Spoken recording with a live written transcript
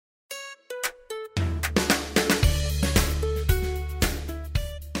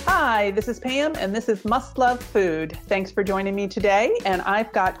Hi, this is Pam, and this is Must Love Food. Thanks for joining me today. And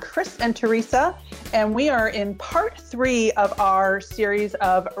I've got Chris and Teresa, and we are in part 3 of our series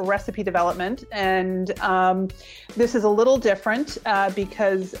of recipe development. And this is a little different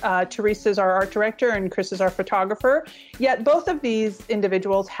because Teresa's our art director and Chris is our photographer. Yet both of these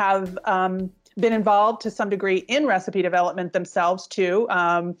individuals have been involved to some degree in recipe development themselves too.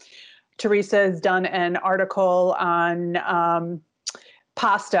 Teresa has done an article on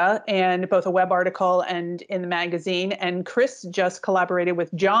pasta, and both a web article and in the magazine. And Chris just collaborated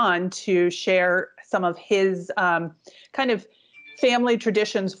with John to share some of his kind of family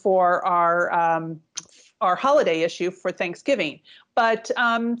traditions for our holiday issue for Thanksgiving. But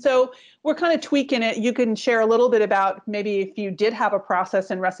so we're kind of tweaking it. You can share a little bit about maybe if you did have a process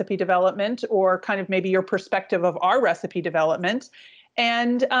in recipe development, or kind of maybe your perspective of our recipe development.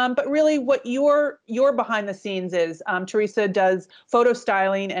 And but really what your behind the scenes is. Teresa does photo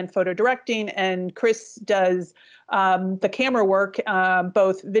styling and photo directing, and Chris does the camera work,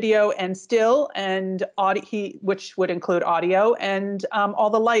 both video and still, and audio, which would include audio, and all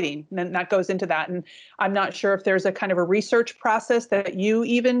the lighting, and that goes into that. And I'm not sure if there's a kind of a research process that you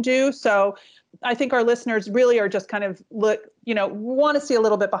even do. So I think our listeners really are just kind of want to see a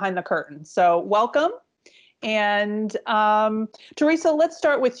little bit behind the curtain. So welcome. And Teresa, let's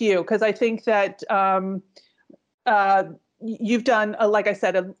start with you, because I think that you've done, like I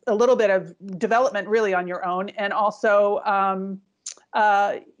said, a little bit of development really on your own, and also kind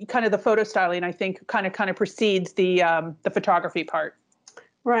of the photo styling, I think, kind of precedes the photography part.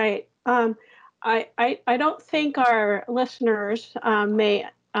 Right. I don't think our listeners may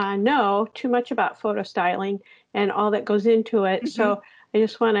know too much about photo styling and all that goes into it. Mm-hmm. So I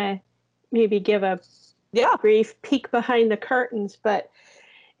just want to maybe give a brief peek behind the curtains, but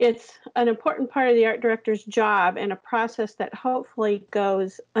it's an important part of the art director's job, and a process that hopefully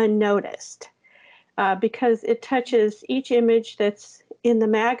goes unnoticed because it touches each image that's in the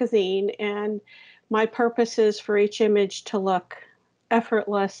magazine, and my purpose is for each image to look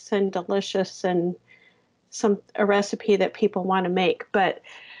effortless and delicious and a recipe that people want to make. But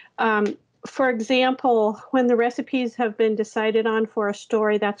for example, when the recipes have been decided on for a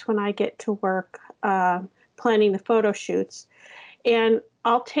story, that's when I get to work planning the photo shoots. And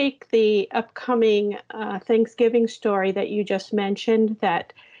I'll take the upcoming Thanksgiving story that you just mentioned,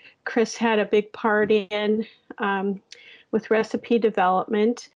 that Chris had a big part in with recipe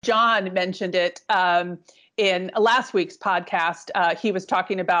development. John mentioned it in last week's podcast. He was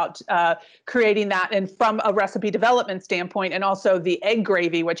talking about creating that, and from a recipe development standpoint, and also the egg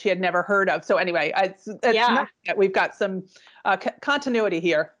gravy, which he had never heard of. So anyway, it's nice that we've got some continuity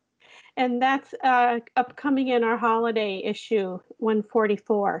here. And that's upcoming in our holiday issue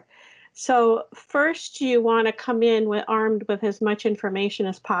 144. So first, you want to come in armed with as much information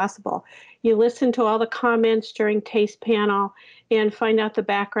as possible. You listen to all the comments during Taste Panel and find out the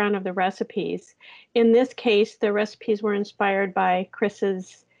background of the recipes. In this case, the recipes were inspired by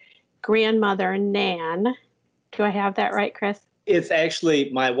Chris's grandmother, Nan. Do I have that right, Chris? It's actually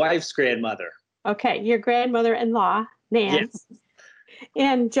my wife's grandmother. Okay, your grandmother-in-law, Nan. Yes.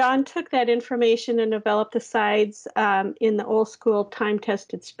 And John took that information and developed the sides in the old school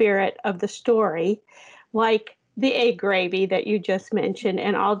time-tested spirit of the story, like the egg gravy that you just mentioned.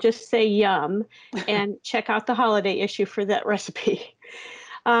 And I'll just say yum, and check out the holiday issue for that recipe.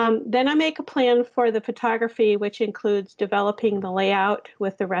 Then I make a plan for the photography, which includes developing the layout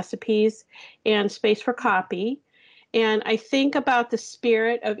with the recipes and space for copy. And I think about the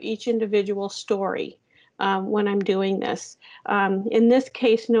spirit of each individual story when I'm doing this. In this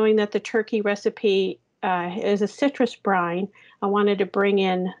case, knowing that the turkey recipe is a citrus brine, I wanted to bring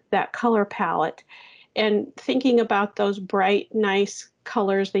in that color palette. And thinking about those bright, nice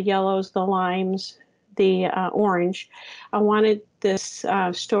colors, the yellows, the limes, the orange, I wanted this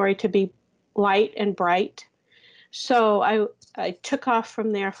story to be light and bright. So I took off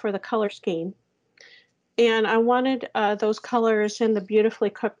from there for the color scheme. And I wanted those colors in the beautifully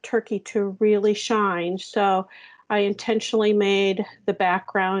cooked turkey to really shine. So I intentionally made the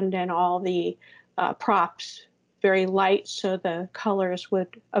background and all the props very light, so the colors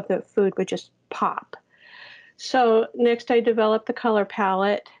of the food would just pop. So next I developed the color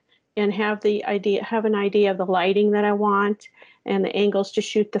palette and have an idea of the lighting that I want and the angles to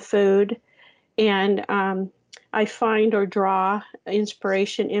shoot the food. And I find or draw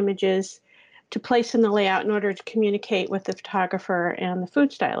inspiration images to place in the layout in order to communicate with the photographer and the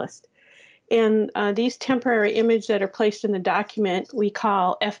food stylist. And these temporary images that are placed in the document we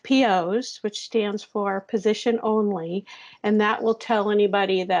call FPOs, which stands for position only, and that will tell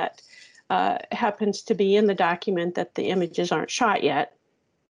anybody that happens to be in the document that the images aren't shot yet.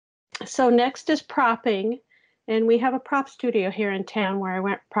 So next is propping, and we have a prop studio here in town where I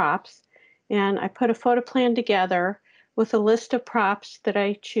rent props, and I put a photo plan together with a list of props that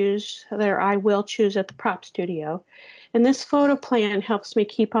I will choose at the prop studio. And this photo plan helps me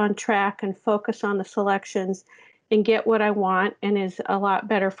keep on track and focus on the selections and get what I want, and is a lot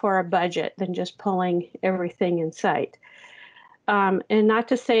better for a budget than just pulling everything in sight. And not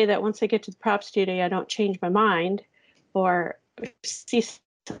to say that once I get to the prop studio, I don't change my mind or see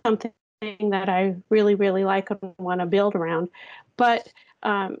something that I really, really like and want to build around. But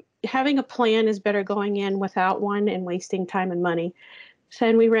having a plan is better going in without one and wasting time and money. So,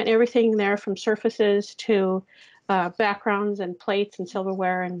 and we rent everything there from surfaces to backgrounds and plates and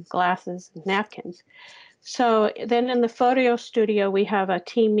silverware and glasses and napkins. So then in the photo studio, we have a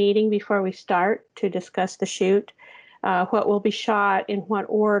team meeting before we start to discuss the shoot, what will be shot, in what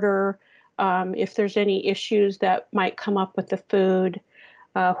order, if there's any issues that might come up with the food,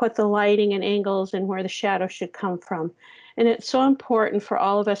 what the lighting and angles and where the shadow should come from. And it's so important for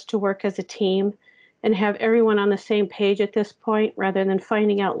all of us to work as a team and have everyone on the same page at this point, rather than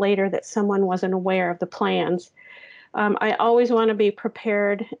finding out later that someone wasn't aware of the plans. I always want to be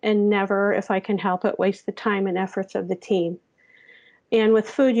prepared and never, if I can help it, waste the time and efforts of the team. And with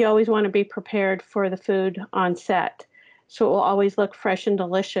food, you always want to be prepared for the food on set. So it will always look fresh and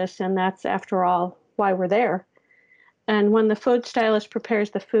delicious, and that's, after all, why we're there. And when the food stylist prepares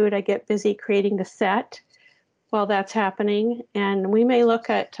the food, I get busy creating the set while that's happening. And we may look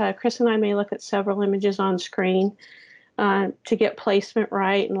at, Chris and I may look at several images on screen to get placement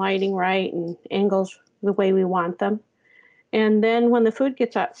right and lighting right and angles the way we want them. And then when the food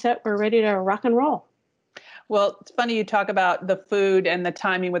gets out set, we're ready to rock and roll. Well, it's funny you talk about the food and the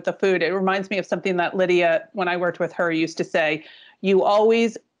timing with the food. It reminds me of something that Lydia, when I worked with her, used to say: you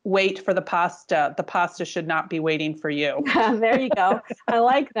always wait for the pasta. The pasta should not be waiting for you. There you go. I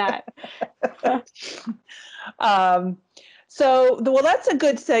like that. Well, that's a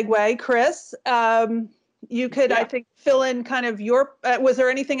good segue, Chris. You could, yeah. I think, fill in kind of your, was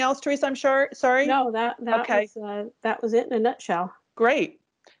there anything else, Teresa? I'm sure. Sorry. No, that okay. Was it in a nutshell. Great.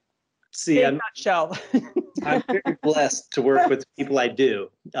 See, nutshell. I'm very blessed to work with people I do.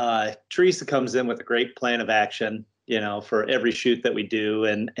 Teresa comes in with a great plan of action, for every shoot that we do.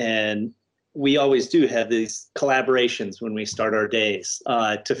 And we always do have these collaborations when we start our days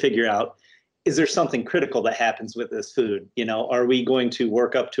to figure out, is there something critical that happens with this food? Are we going to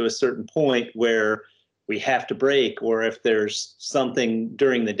work up to a certain point where we have to break, or if there's something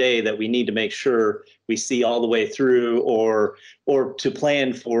during the day that we need to make sure we see all the way through, or to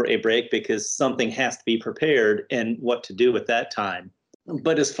plan for a break because something has to be prepared, and what to do at that time.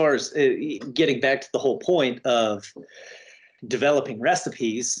 But as far as getting back to the whole point of developing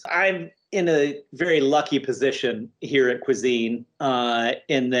recipes, I'm in a very lucky position here at Cuisine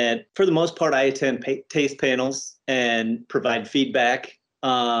in that, for the most part, I attend taste panels and provide feedback.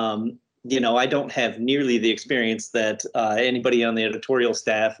 I don't have nearly the experience that anybody on the editorial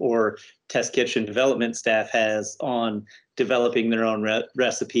staff or test kitchen development staff has on developing their own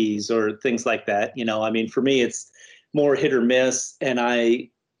recipes or things like that. For me, it's more hit or miss. And I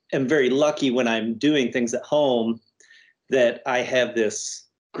am very lucky when I'm doing things at home that I have this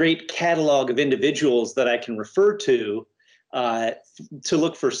great catalog of individuals that I can refer to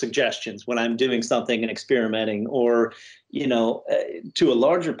look for suggestions when I'm doing something and experimenting, or, to a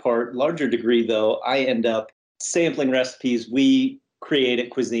larger degree, though, I end up sampling recipes we create at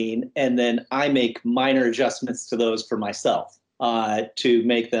Cuisine, and then I make minor adjustments to those for myself to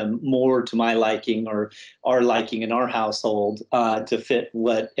make them more to my liking or our liking in our household to fit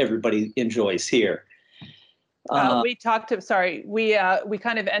what everybody enjoys here. We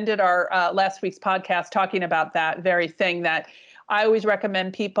kind of ended our last week's podcast talking about that very thing, that I always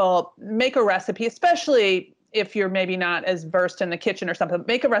recommend people make a recipe, especially if you're maybe not as versed in the kitchen or something.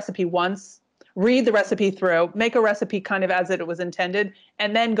 Make a recipe once, read the recipe through, make a recipe kind of as it was intended,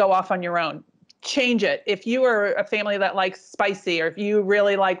 and then go off on your own. Change it. If you are a family that likes spicy, or if you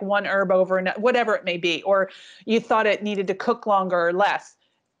really like one herb over and whatever it may be, or you thought it needed to cook longer or less,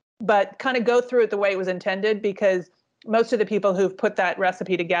 but kind of go through it the way it was intended, because most of the people who've put that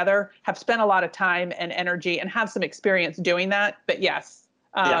recipe together have spent a lot of time and energy and have some experience doing that. But yes.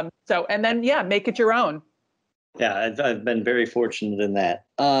 Make it your own. Yeah, I've been very fortunate in that.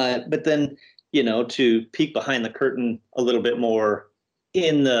 But then, to peek behind the curtain a little bit more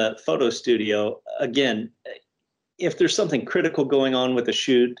in the photo studio, again, if there's something critical going on with the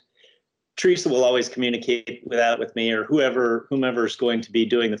shoot, Teresa will always communicate with me, or whomever's going to be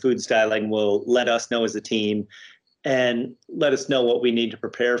doing the food styling will let us know as a team and let us know what we need to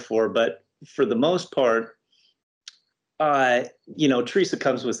prepare for. But for the most part, Teresa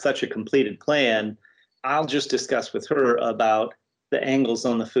comes with such a completed plan. I'll just discuss with her about the angles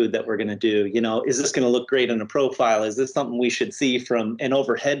on the food that we're going to do. Is this going to look great in a profile? Is this something we should see from an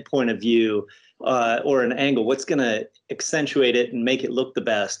overhead point of view, or an angle? What's going to accentuate it and make it look the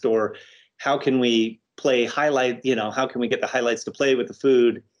best? Or how can we how can we get the highlights to play with the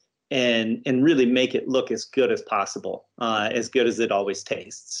food and really make it look as good as possible, as good as it always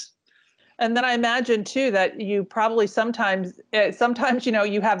tastes? And then I imagine too that you probably sometimes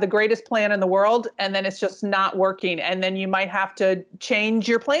you have the greatest plan in the world and then it's just not working, and then you might have to change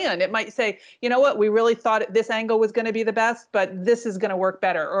your plan. It might say, you know what, we really thought this angle was going to be the best, but this is going to work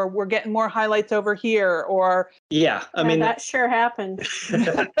better, or we're getting more highlights over here, or I mean, that sure happens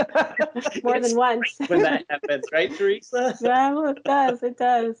more than once. When that happens, right, Teresa? Yeah, it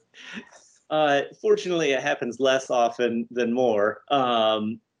does. Fortunately, it happens less often than more.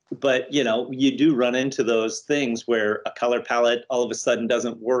 But, you do run into those things where a color palette all of a sudden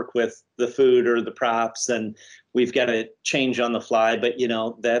doesn't work with the food or the props, and we've got to change on the fly. But,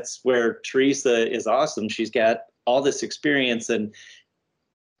 that's where Teresa is awesome. She's got all this experience, and,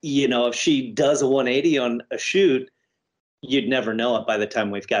 if she does a 180 on a shoot, you'd never know it by the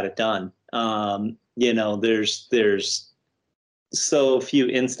time we've got it done. There's so few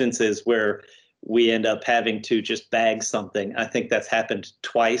instances where we end up having to just bag something. I think that's happened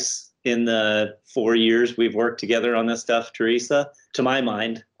twice in the 4 years we've worked together on this stuff, Teresa, to my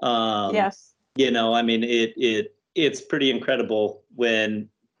mind. Yes. I mean, it's pretty incredible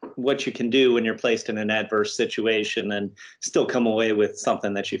what you can do when you're placed in an adverse situation and still come away with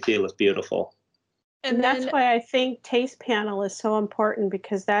something that you feel is beautiful. And that's why I think Taste Panel is so important,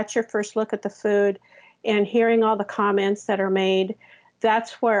 because that's your first look at the food, and hearing all the comments that are made.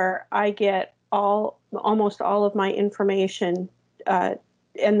 That's where I get almost all of my information. And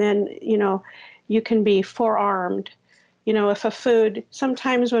then, you can be forearmed. If a food,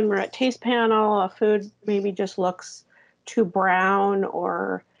 sometimes when we're at Taste Panel, a food maybe just looks too brown,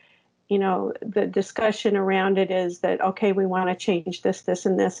 or, the discussion around it is that, okay, we want to change this, this,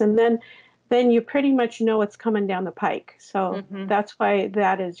 and this. And then you pretty much know what's coming down the pike. So that's why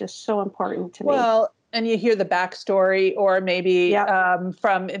that is just so important to me. Well, and you hear the backstory, or maybe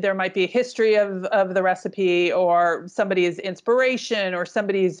there might be a history of the recipe, or somebody's inspiration, or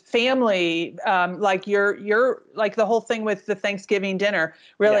somebody's family. Like you're like the whole thing with the Thanksgiving dinner.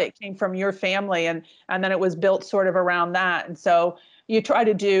 Really, It came from your family, and then it was built sort of around that. And so you try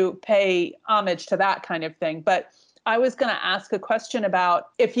to pay homage to that kind of thing. But I was going to ask a question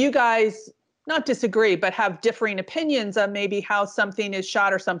about if you guys not disagree, but have differing opinions on maybe how something is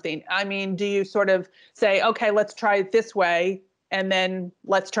shot or something. I mean, do you sort of say, okay, let's try it this way, and then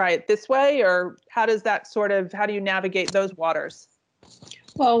let's try it this way? Or how do you navigate those waters?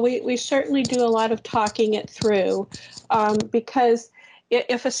 Well, we certainly do a lot of talking it through, because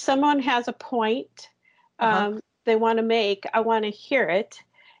if someone has a point they want to make, I want to hear it.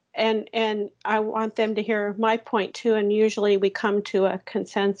 And I want them to hear my point too. And usually we come to a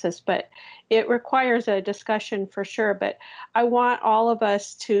consensus, but it requires a discussion for sure. But I want all of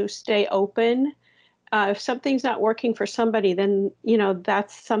us to stay open. If something's not working for somebody, then,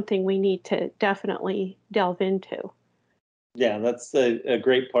 that's something we need to definitely delve into. Yeah, that's a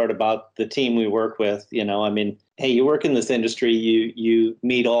great part about the team we work with. I mean, hey, you work in this industry, you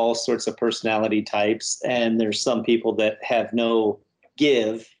meet all sorts of personality types, and there's some people that have no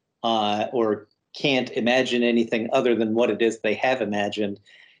give, or can't imagine anything other than what it is they have imagined.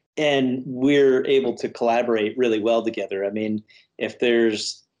 And we're able to collaborate really well together. I mean, if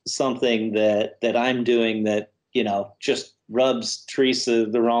there's something that I'm doing that, just rubs Teresa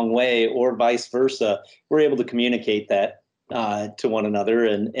the wrong way, or vice versa, we're able to communicate that to one another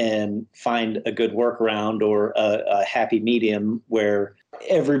and find a good workaround, or a happy medium where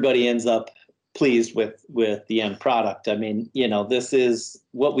everybody ends up pleased with the end product. I mean, this is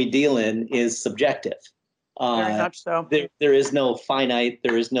what we deal in is subjective. Very much so. There is no finite,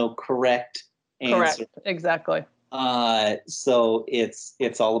 there is no correct answer. Correct, exactly. So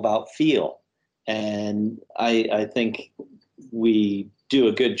it's all about feel. And I think we do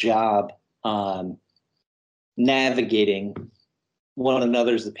a good job navigating one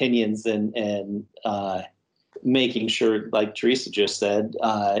another's opinions and making sure, like Teresa just said,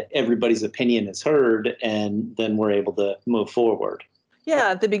 everybody's opinion is heard, and then we're able to move forward. Yeah,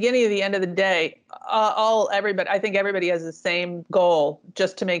 at the beginning of the end of the day, I think everybody has the same goal,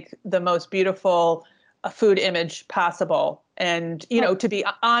 just to make the most beautiful food image possible, and to be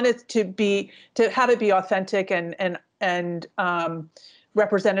honest, to have it be authentic and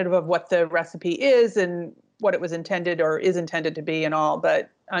representative of what the recipe is and what it was intended or is intended to be and all. But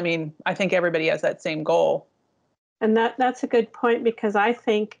I mean, I think everybody has that same goal. And that's a good point, because I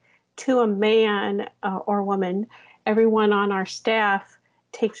think to a man or woman, everyone on our staff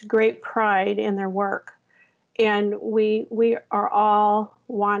takes great pride in their work. And we are all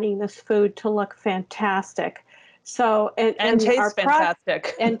wanting this food to look fantastic. So and taste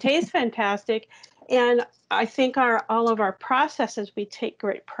fantastic. And taste fantastic. And I think all of our processes we take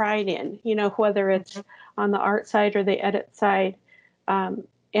great pride in, whether it's on the art side or the edit side. And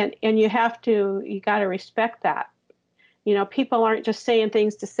you got to respect that. People aren't just saying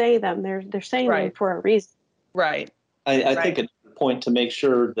things to say them. They're saying them for a reason. Right. I think a point to make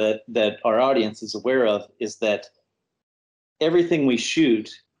sure that our audience is aware of is that everything we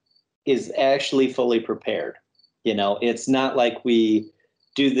shoot is actually fully prepared. It's not like we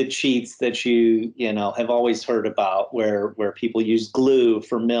do the cheats that you have always heard about where people use glue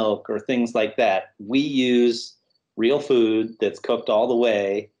for milk or things like that. We use real food that's cooked all the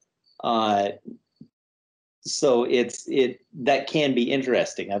way. So that can be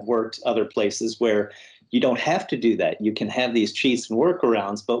interesting. I've worked other places where you don't have to do that. You can have these cheats and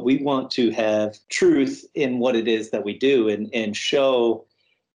workarounds, but we want to have truth in what it is that we do and show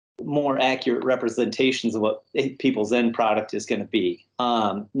more accurate representations of what people's end product is going to be.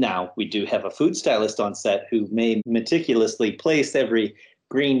 Now, we do have a food stylist on set who may meticulously place every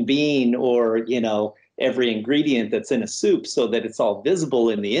green bean or, every ingredient that's in a soup so that it's all visible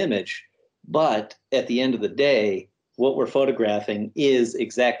in the image. But at the end of the day, what we're photographing is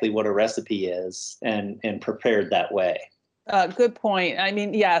exactly what a recipe is and prepared that way. Good point. I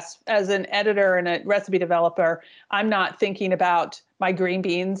mean, yes, as an editor and a recipe developer, I'm not thinking about my green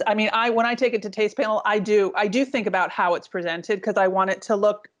beans. I mean, when I take it to Taste Panel, I do think about how it's presented because I want it to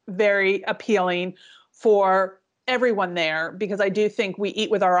look very appealing for everyone there, because I do think we eat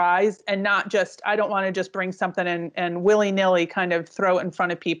with our eyes and not just, I don't want to just bring something and willy-nilly kind of throw it in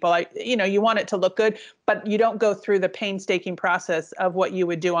front of people. You want it to look good, but you don't go through the painstaking process of what you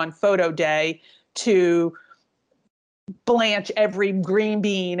would do on photo day to blanch every green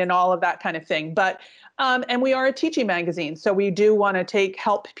bean and all of that kind of thing. But and we are a teaching magazine, so we do want to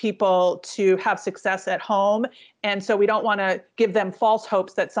help people to have success at home. And so we don't want to give them false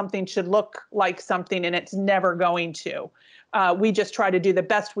hopes that something should look like something and it's never going to. We just try to do the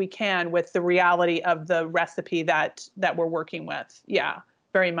best we can with the reality of the recipe that we're working with. Yeah,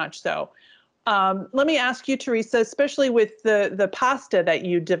 very much so. Let me ask you, Teresa, especially with the pasta that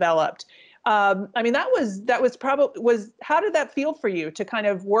you developed. I mean, how did that feel for you to kind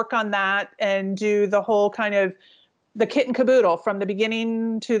of work on that and do the whole kind of the kit and caboodle from the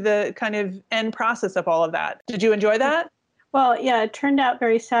beginning to the kind of end process of all of that? Did you enjoy that? Well, yeah, it turned out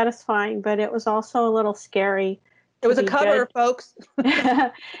very satisfying, but it was also a little scary. It was a cover, folks.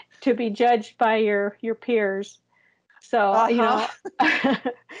 To be judged by your peers. So, I know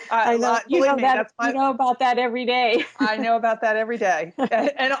you know about that every day. I know about that every day.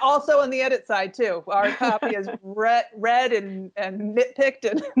 And also on the edit side, too. Our copy is read and nitpicked.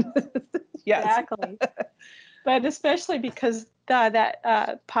 And yes. Exactly. But especially because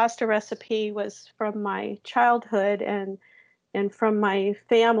that pasta recipe was from my childhood and from my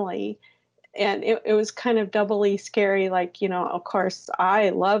family. And it was kind of doubly scary. Like, of course, I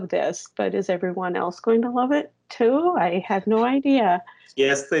love this, but is everyone else going to love it too? I had no idea.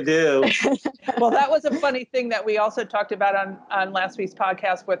 Yes, they do. Well, that was a funny thing that we also talked about on last week's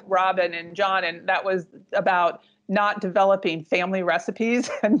podcast with Robin and John, and that was about not developing family recipes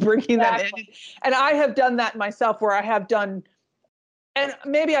and bringing them in. And I have done that myself, where I have done, and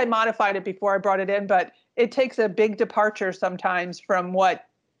maybe I modified it before I brought it in, but it takes a big departure sometimes from what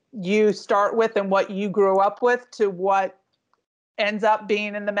you start with and what you grew up with to what ends up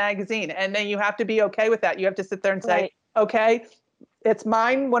being in the magazine. And then you have to be okay with that. You have to sit there and say, okay, it's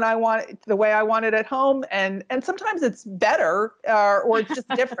mine when I want it, the way I want it at home. And sometimes it's better or it's just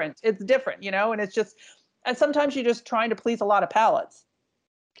different. It's different, and it's just, and sometimes you're just trying to please a lot of palates.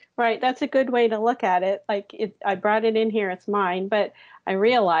 Right. That's a good way to look at it. Like I brought it in here, it's mine, but I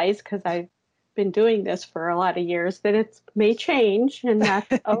realize, because I've been doing this for a lot of years, that it may change, and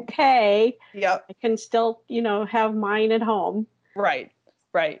that's okay. Yep. I can still, have mine at home. Right.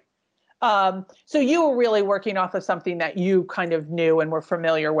 So you were really working off of something that you kind of knew and were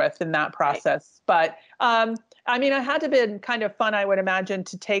familiar with in that process. Right. But I mean, it had to have been kind of fun, I would imagine,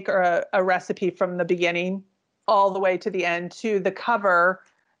 to take a recipe from the beginning all the way to the end to the cover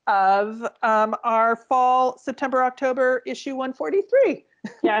of our fall, September, October issue 143.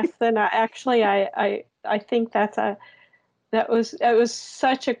 Yes, and actually, I think that was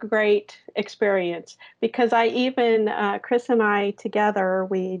such a great experience, because I even Chris and I together,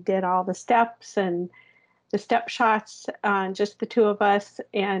 we did all the steps and the step shots, just the two of us,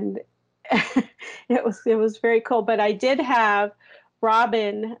 and it was very cool. But I did have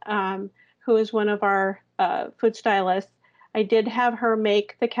Robin, who is one of our food stylists. I did have her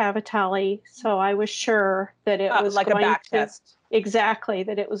make the cavatelli, so I was sure that it was like a back test. Exactly,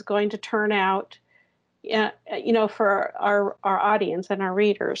 that it was going to turn out, for our audience and our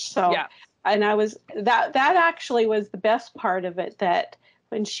readers. So, yeah. And I was that actually was the best part of it, that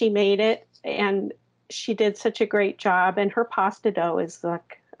when she made it, and she did such a great job, and her pasta dough is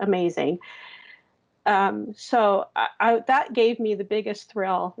like amazing. So that gave me the biggest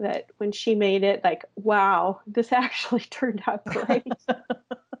thrill, that when she made it, like, wow, this actually turned out great.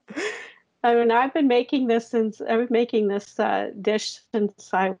 I mean, I've been making this dish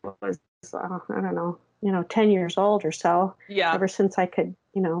since I was, I don't know, 10 years old or so. Yeah. Ever since I could,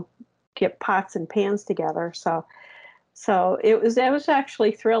 get pots and pans together. So it was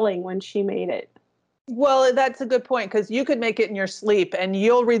actually thrilling when she made it. Well, that's a good point, because you could make it in your sleep and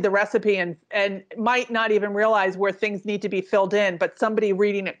you'll read the recipe and might not even realize where things need to be filled in. But somebody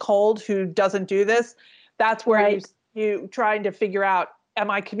reading it cold who doesn't do this, that's where Right. you trying to figure out, am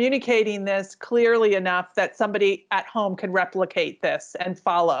I communicating this clearly enough that somebody at home can replicate this and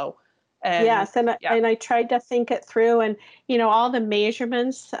follow? And, yes, and I tried to think it through, and all the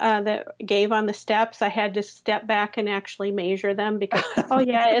measurements that gave on the steps, I had to step back and actually measure them, because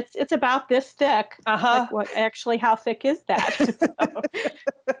it's about this thick. Like, what actually? How thick is that?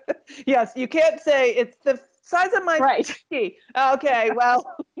 Yes, you can't say it's the size of my pinky. Okay, well,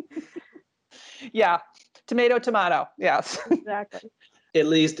 yeah, tomato. Yes, exactly. At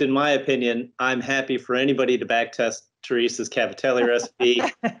least in my opinion, I'm happy for anybody to backtest Teresa's cavatelli recipe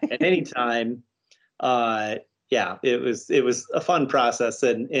at any time. It was a fun process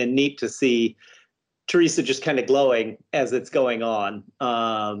and neat to see Teresa just kind of glowing as it's going on,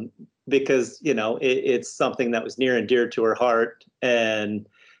 because it's something that was near and dear to her heart, and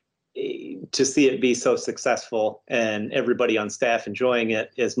to see it be so successful and everybody on staff enjoying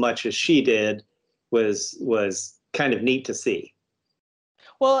it as much as she did was kind of neat to see.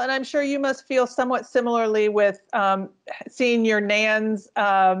 Well, and I'm sure you must feel somewhat similarly with seeing your Nan's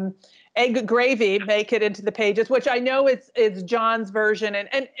egg gravy make it into the pages, which I know it's John's version,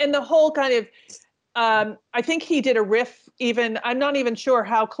 and the whole kind of, I think he did a riff even, I'm not even sure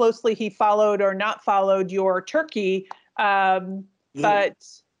how closely he followed or not followed your turkey, but...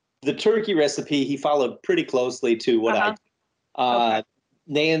 The turkey recipe, he followed pretty closely to what I did. Okay.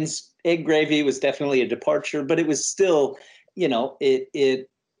 Nan's egg gravy was definitely a departure, but it was still, it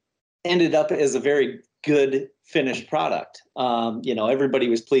ended up as a very good finished product. Everybody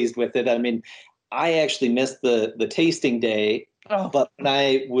was pleased with it. I mean, I actually missed the tasting day, but when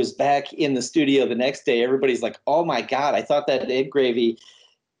I was back in the studio the next day, everybody's like, "Oh my God, I thought that egg gravy,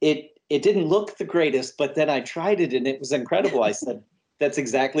 it didn't look the greatest, but then I tried it and it was incredible." I said, that's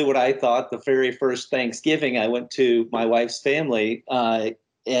exactly what I thought the very first Thanksgiving I went to my wife's family,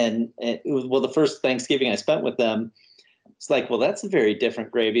 and it was, well, the first Thanksgiving I spent with them. It's like, well, that's a very different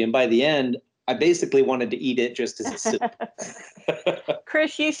gravy. And by the end, I basically wanted to eat it just as a soup.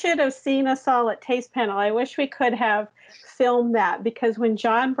 Chris, you should have seen us all at Taste Panel. I wish we could have filmed that, because when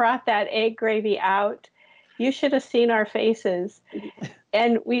John brought that egg gravy out, you should have seen our faces.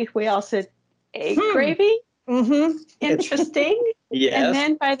 And we all said, egg gravy? Mm-hmm. Interesting. Yes. And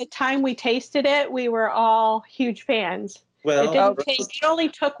then by the time we tasted it, we were all huge fans. Well, it only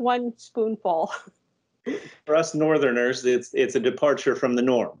took one spoonful. For us Northerners, it's a departure from the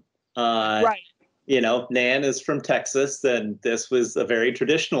norm. Right. Nan is from Texas, and this was a very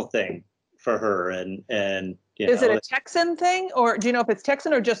traditional thing for her. And is it a Texan thing, or do you know if it's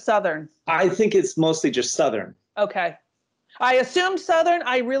Texan or just Southern? I think it's mostly just Southern. Okay. I assumed Southern.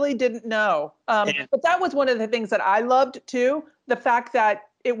 I really didn't know. But that was one of the things that I loved too, the fact that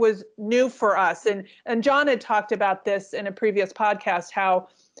it was new for us. And John had talked about this in a previous podcast, how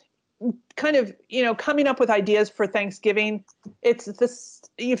kind of, coming up with ideas for Thanksgiving, it's this,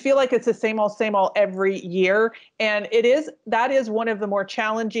 you feel like it's the same old every year. And that is one of the more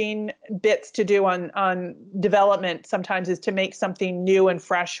challenging bits to do on development sometimes, is to make something new and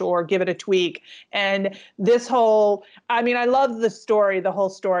fresh or give it a tweak. And this whole, I love the whole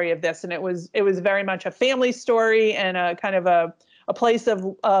story of this. And it was very much a family story and a kind of a place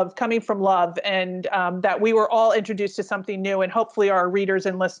of coming from love, and that we were all introduced to something new, and hopefully our readers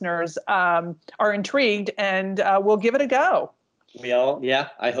and listeners are intrigued, and we'll give it a go.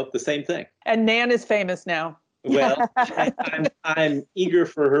 I hope the same thing. And Nan is famous now. Well, I'm eager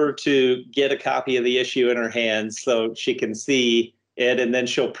for her to get a copy of the issue in her hands so she can see it, and then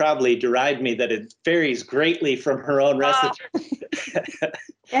she'll probably deride me that it varies greatly from her own recipe.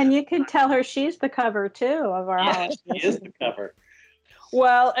 And you can tell her she's the cover too of our Yeah, she is the cover.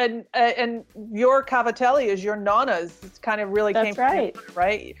 Well, and your cavatelli is your nonna's. It's kind of really That's came from right. your nonna,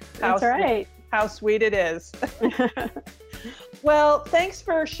 right? That's right. How sweet it is. Well, thanks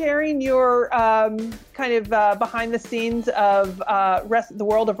for sharing your kind of behind the scenes of the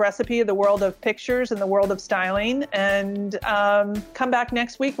world of recipe, the world of pictures, and the world of styling. And come back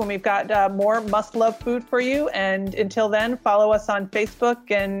next week when we've got more must-love food for you. And until then, follow us on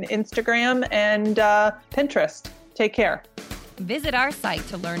Facebook and Instagram and Pinterest. Take care. Visit our site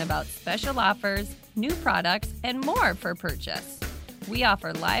to learn about special offers, new products, and more for purchase. We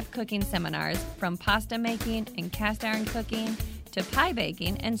offer live cooking seminars from pasta making and cast iron cooking to pie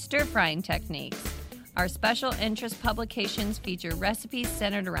baking and stir-frying techniques. Our special interest publications feature recipes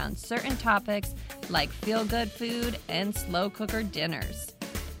centered around certain topics like feel-good food and slow cooker dinners.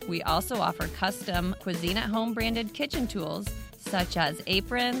 We also offer custom Cuisine at Home branded kitchen tools such as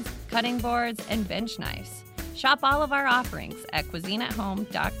aprons, cutting boards, and bench knives. Shop all of our offerings at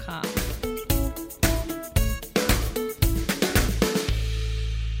cuisineathome.com.